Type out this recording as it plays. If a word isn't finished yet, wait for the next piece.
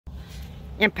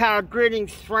Empowered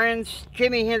greetings, friends.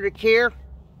 Jimi Hendrix here.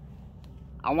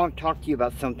 I want to talk to you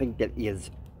about something that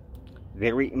is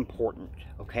very important,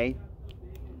 okay?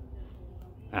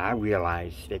 And I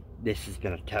realize that this has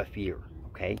been a tough year,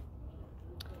 okay?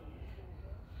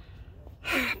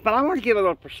 But I want to give a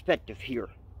little perspective here.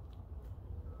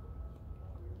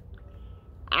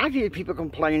 I've heard people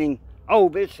complaining, oh,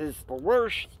 this is the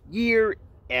worst year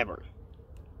ever.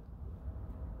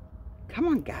 Come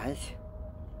on, guys.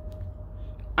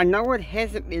 I know it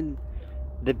hasn't been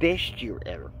the best year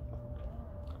ever,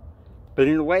 but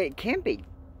in a way it can be.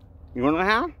 You want to know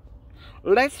how?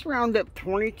 Let's round up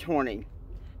 2020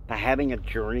 by having a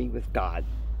journey with God.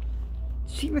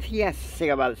 See what He has to say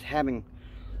about us having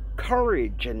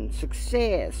courage and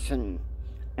success and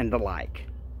the like.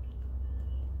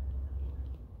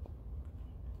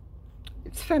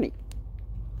 It's funny.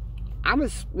 I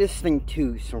was listening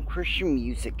to some Christian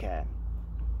music,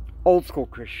 old school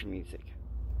Christian music,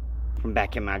 from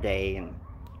back in my day and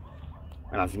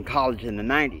when I was in college in the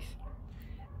 90s.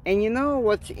 And you know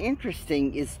what's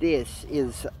interesting is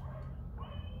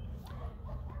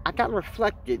I got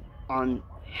reflected on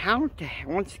how to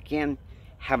once again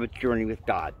have a journey with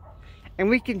God. And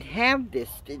we can have this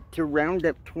to round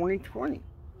up 2020.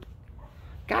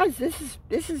 Guys, this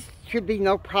should be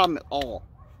no problem at all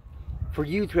for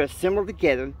you to assemble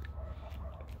together.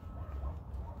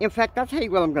 In fact, I'll tell you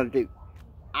what I'm going to do.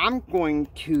 I'm going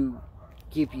to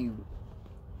give you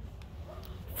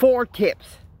 4 tips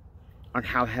on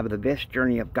how to have the best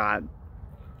journey of God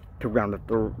to round up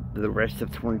the rest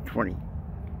of 2020.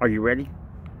 Are you ready?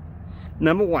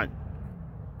 Number 1,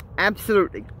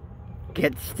 absolutely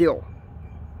get still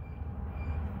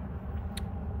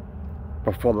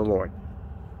before the Lord.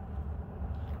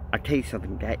 I tell you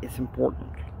something, that is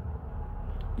important.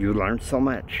 You learn so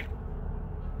much.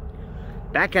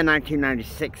 Back in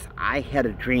 1996, I had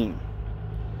a dream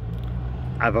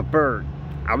of a bird.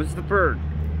 I was the bird.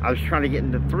 I was trying to get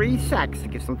into 3 sacks to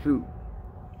get some food.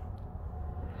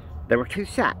 There were 2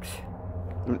 sacks.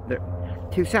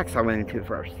 2 sacks I went into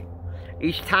first.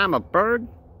 Each time a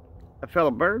fellow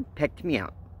bird pecked me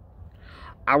out.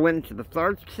 I went into the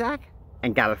 3rd sack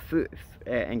and got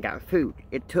food.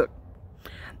 It took.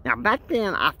 Now back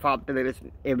then I thought that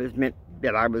it was meant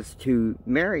that I was to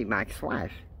marry my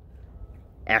ex-wife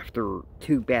after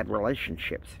 2 bad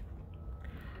relationships.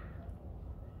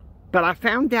 But I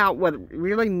found out what it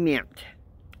really meant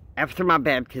after my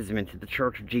baptism into the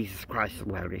Church of Jesus Christ of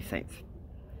Latter-day Saints.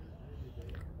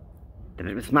 That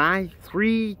it was my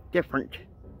 3 different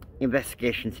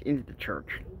investigations into the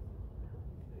church.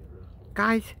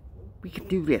 Guys, we can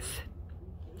do this.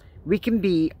 We can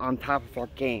be on top of our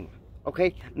game.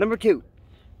 Okay? Number 2,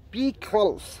 be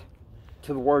close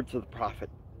to the words of the prophet.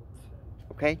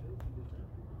 Okay?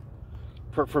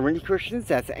 For many Christians,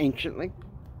 that's anciently.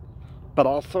 But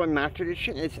also in my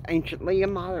tradition, it's anciently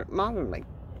and modernly.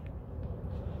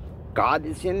 God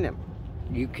is in them.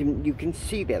 You can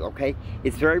see that, okay?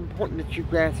 It's very important that you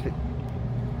grasp it.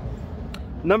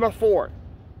 Number 4.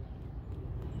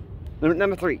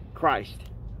 Number 3, Christ.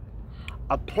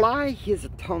 Apply His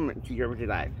atonement to your everyday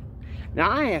life. Now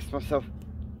I ask myself,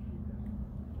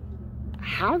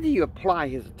 how do you apply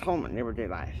His atonement in everyday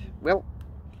life? Well,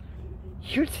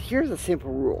 here's a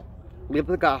simple rule. Live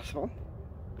the gospel.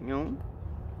 You know,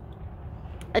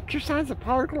 exercise a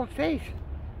particle of faith.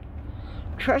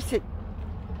 Trust that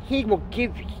He will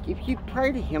give, if you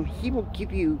pray to Him, He will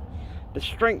give you the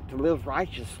strength to live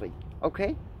righteously.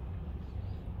 Okay?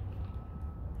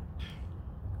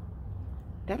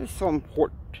 That is so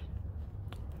important.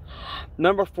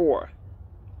 Number 4,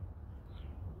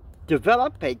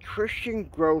 develop a Christian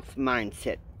growth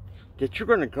mindset that you're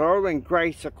going to grow in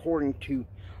grace according to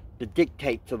the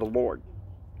dictates of the Lord.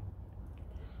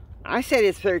 I say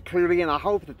this very clearly, and I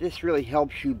hope that this really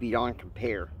helps you beyond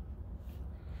compare.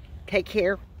 Take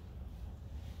care,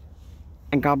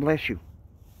 and God bless you.